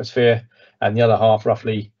into the atmosphere, and the other half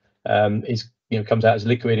roughly comes out as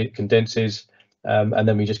liquid. It condenses, and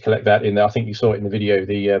then we just collect that in there. I think you saw it in the video,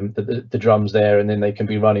 the drums there, and then they can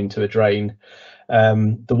be run into a drain.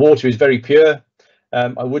 The water is very pure.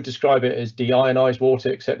 I would describe it as deionized water,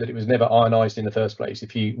 except that it was never ionized in the first place.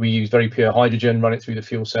 We use very pure hydrogen, run it through the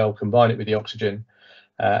fuel cell, combine it with the oxygen,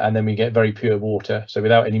 and then we get very pure water, so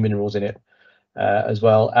without any minerals in it as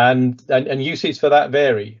well. And uses for that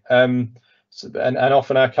vary, and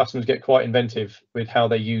often our customers get quite inventive with how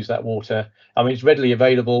they use that water. I mean, it's readily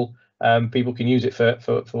available. People can use it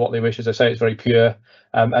for what they wish. As I say, it's very pure,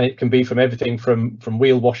 and it can be from everything from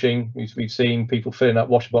wheel washing. We've seen people filling up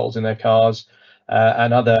water bottles in their cars,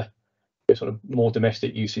 and other sort of more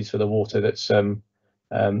domestic uses for the water that's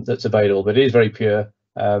available. But it is very pure,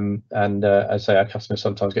 and as I say, our customers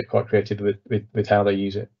sometimes get quite creative with how they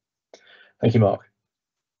use it. Thank you, Mark.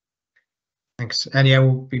 Thanks. And yeah,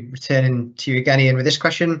 we'll be returning to you again, Ian, with this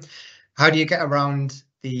question. How do you get around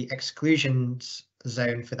the exclusions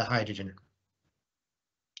zone for the hydrogen?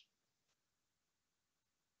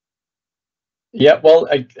 Yeah, well,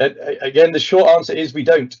 again, the short answer is we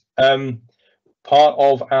don't. Part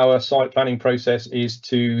of our site planning process is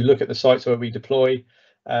to look at the sites where we deploy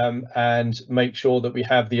and make sure that we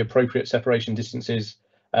have the appropriate separation distances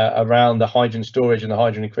around the hydrogen storage and the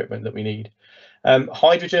hydrogen equipment that we need.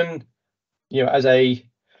 Hydrogen, as a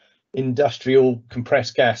industrial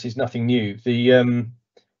compressed gas, is nothing new.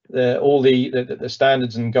 All the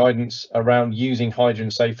standards and guidance around using hydrogen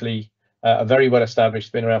safely are very well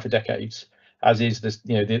established, been around for decades, as is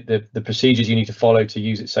the procedures you need to follow to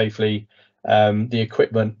use it safely. The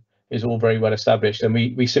equipment is all very well established, and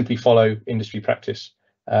we simply follow industry practice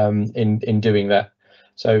in doing that.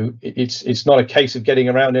 So it's not a case of getting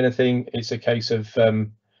around anything, it's a case of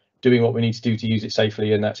doing what we need to do to use it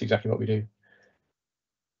safely, and that's exactly what we do.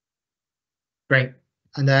 Great.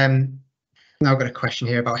 And now I've got a question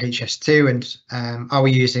here about HS2, and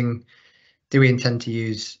do we intend to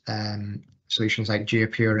use solutions like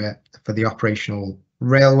GeoPura for the operational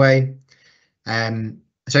railway?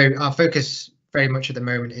 So our focus very much at the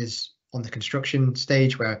moment is on the construction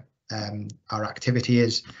stage, where our activity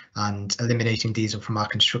is, and eliminating diesel from our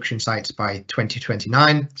construction sites by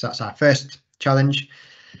 2029. So that's our first challenge.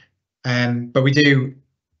 But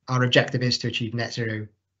our objective is to achieve net zero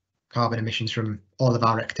carbon emissions from all of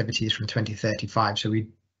our activities from 2035. So we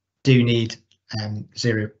do need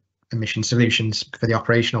zero emission solutions for the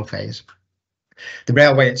operational phase. The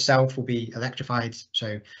railway itself will be electrified,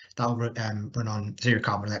 so that'll run on zero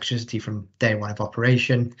carbon electricity from day one of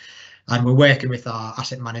operation. And we're working with our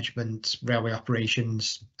asset management, railway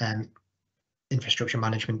operations, infrastructure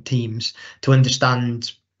management teams to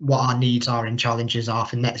understand what our needs are and challenges are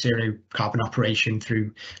for net zero carbon operation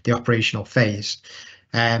through the operational phase.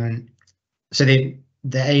 So the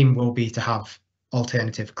aim will be to have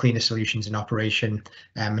alternative, cleaner solutions in operation,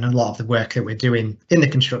 and a lot of the work that we're doing in the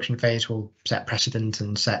construction phase will set precedent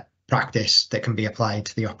and set practice that can be applied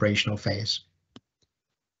to the operational phase.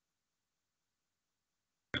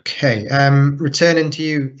 Okay, returning to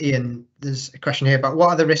you, Ian, there's a question here about what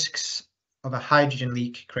are the risks of a hydrogen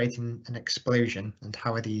leak creating an explosion, and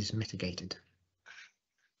how are these mitigated?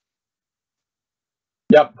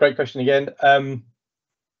 Yeah, great question again.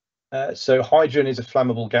 So hydrogen is a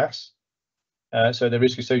flammable gas. So the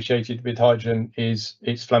risk associated with hydrogen is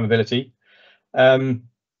its flammability.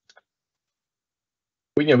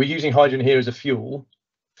 We're using hydrogen here as a fuel.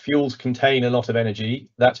 Fuels contain a lot of energy.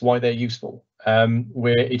 That's why they're useful.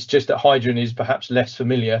 Where it's just that hydrogen is perhaps less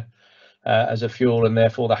familiar as a fuel, and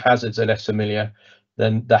therefore the hazards are less familiar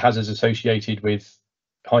than the hazards associated with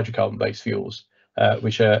hydrocarbon-based fuels,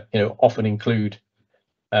 which are often include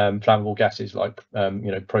flammable gases like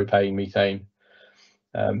propane, methane,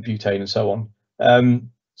 butane, and so on.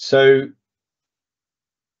 So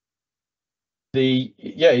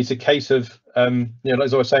it's a case of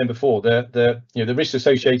as I was saying before, the risks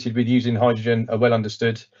associated with using hydrogen are well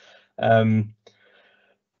understood. Sorry,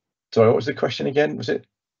 what was the question again? Was it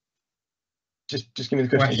just give me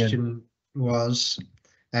the question again? Was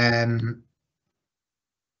bear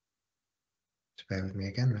with me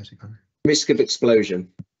again. Where's it gone? Risk of explosion.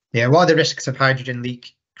 Yeah, what are the risks of hydrogen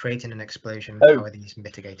leak creating an explosion? How are these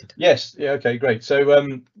mitigated? Yes, okay, great. So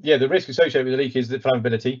the risk associated with the leak is the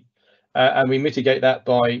flammability, and we mitigate that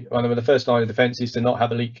by the first line of defence is to not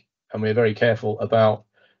have a leak, and we're very careful about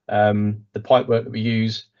the pipework that we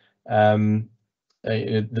use.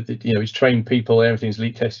 It's trained people, everything's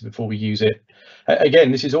leak tested before we use it.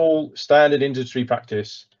 Again, this is all standard industry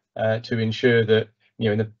practice to ensure that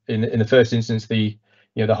in the first instance the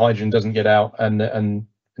hydrogen doesn't get out, and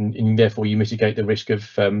therefore you mitigate the risk of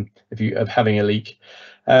having a leak.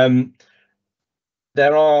 I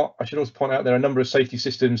should also point out there are a number of safety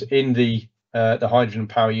systems in the hydrogen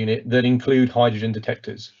power unit that include hydrogen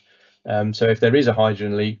detectors. So if there is a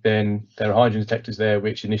hydrogen leak, then there are hydrogen detectors there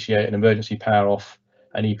which initiate an emergency power off,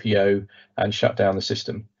 an EPO, and shut down the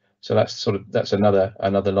system. So that's another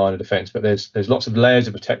line of defence. But there's lots of layers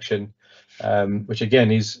of protection, which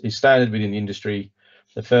again is standard within the industry.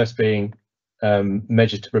 The first being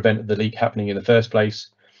measures to prevent the leak happening in the first place,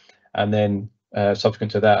 and then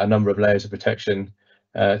subsequent to that, a number of layers of protection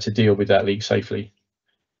to deal with that leak safely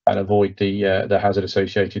and avoid the hazard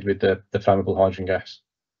associated with the flammable hydrogen gas.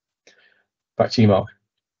 Back to you, Mark.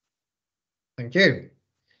 Thank you.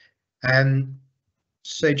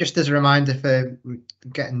 So just as a reminder, for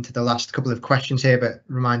getting to the last couple of questions here, but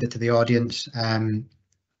reminder to the audience,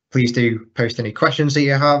 please do post any questions that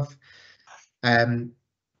you have.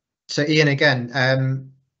 So Ian,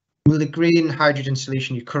 again, will the green hydrogen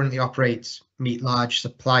solution you currently operate meet large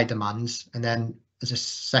supply demands? And then as a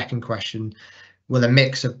second question, will a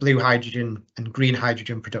mix of blue hydrogen and green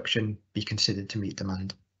hydrogen production be considered to meet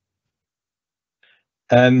demand?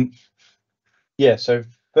 So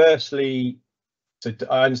firstly,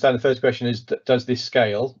 I understand the first question is, does this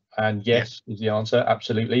scale? And yes, is the answer,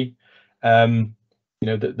 absolutely.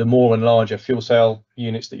 The more and larger fuel cell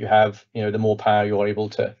units that you have, the more power you're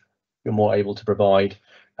more able to provide.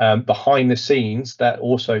 Behind the scenes, that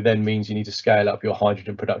also then means you need to scale up your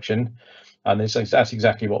hydrogen production, and that's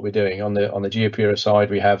exactly what we're doing. On the GeoPura side,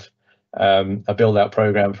 we have a build out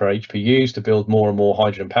program for HPUs to build more and more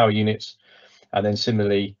hydrogen power units, and then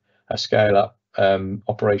similarly a scale up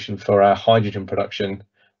operation for our hydrogen production,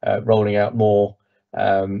 rolling out more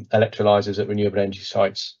electrolyzers at renewable energy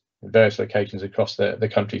sites in various locations across the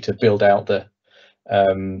country to build out the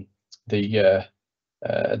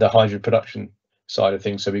hydrogen production side of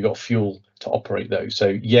things. So we've got fuel to operate those.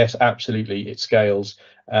 So yes, absolutely, it scales,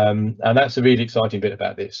 and that's the really exciting bit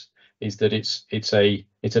about this, is that it's a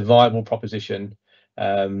viable proposition,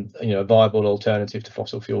 a viable alternative to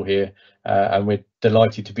fossil fuel here, and we're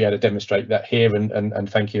delighted to be able to demonstrate that here, and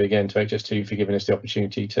thank you again to HS2 for giving us the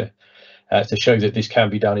opportunity to show that this can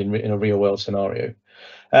be done in a real world scenario.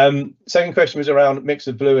 Second question was around mix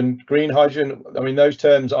of blue and green hydrogen. I mean, those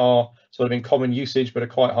terms are sort of in common usage, but are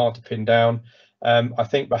quite hard to pin down. I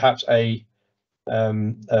think perhaps a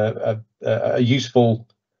useful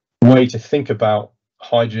way to think about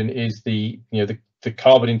hydrogen is the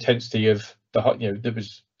carbon intensity of the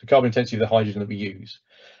carbon intensity of the hydrogen that we use.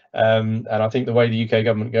 And I think the way the UK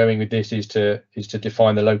government going with this is to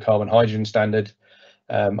define the low carbon hydrogen standard.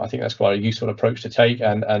 I think that's quite a useful approach to take,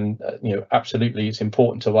 and absolutely it's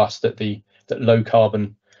important to us that that low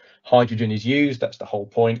carbon hydrogen is used. That's the whole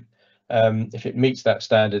point. If it meets that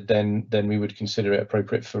standard, then we would consider it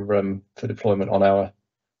appropriate for deployment on our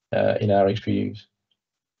in our HPUs.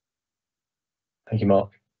 Thank you,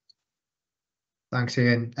 Mark. Thanks,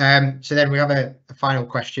 Ian. So then we have a final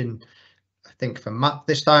question, I think, for Matt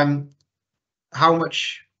this time. How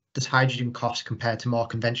much does hydrogen cost compared to more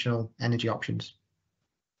conventional energy options?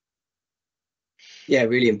 Yeah,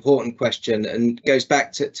 really important question, and goes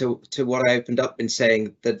back to what I opened up in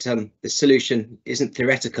saying, that the solution isn't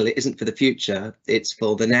theoretical, it isn't for the future, it's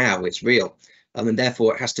for the now, it's real. and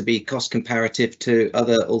therefore it has to be cost comparative to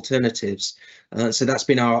other alternatives. So that's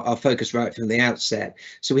been our focus right from the outset.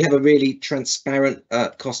 So we have a really transparent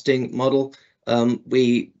costing model.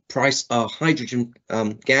 We price our hydrogen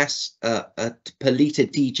gas per litre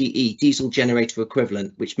DGE, diesel generator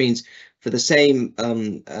equivalent, which means for the same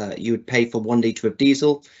you would pay for 1 litre of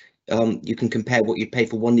diesel. You can compare what you'd pay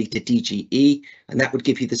for 1 litre DGE, and that would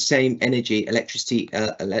give you the same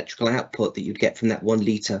electrical output that you'd get from that 1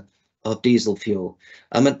 litre of diesel fuel.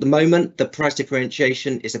 At the moment, the price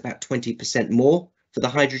differentiation is about 20% more for the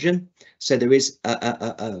hydrogen, so there is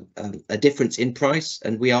a difference in price,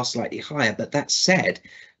 and we are slightly higher. But that said,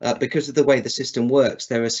 because of the way the system works,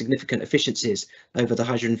 there are significant efficiencies over the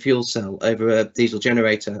hydrogen fuel cell over a diesel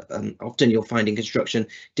generator. Often you'll find in construction,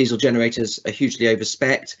 diesel generators are hugely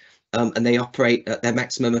over-specced, and they operate at their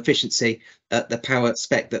maximum efficiency at the power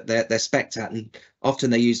spec that they're spec'd at, and often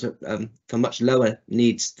they use for much lower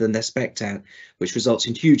needs than they're spec'd at, which results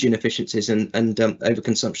in huge inefficiencies and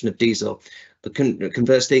overconsumption of diesel. But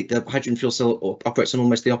conversely, the hydrogen fuel cell operates on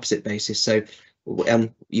almost the opposite basis. So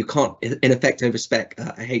you can't in effect overspec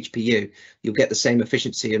a HPU. You'll get the same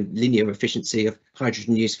efficiency and linear efficiency of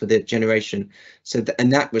hydrogen use for the generation. So in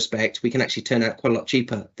that respect, we can actually turn out quite a lot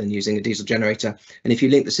cheaper than using a diesel generator. And if you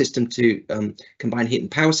link the system to combined heat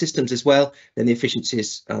and power systems as well, then the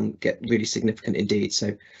efficiencies get really significant indeed.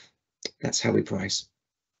 So that's how we price.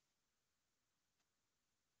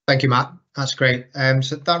 Thank you, Matt. That's great.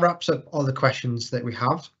 So that wraps up all the questions that we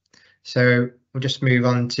have. So we'll just move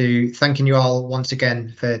on to thanking you all once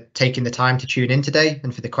again for taking the time to tune in today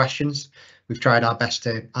and for the questions. We've tried our best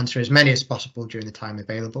to answer as many as possible during the time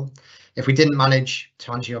available. If we didn't manage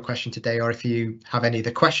to answer your question today, or if you have any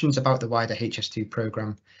other questions about the wider HS2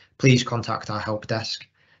 programme, please contact our help desk.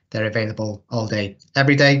 They're available all day,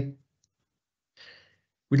 every day.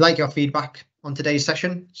 We'd like your feedback on today's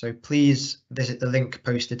session, so please visit the link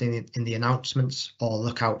posted in the announcements, or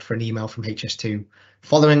look out for an email from HS2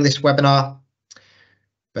 following this webinar.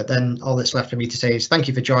 But then all that's left for me to say is thank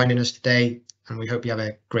you for joining us today, and we hope you have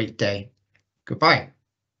a great day. Goodbye.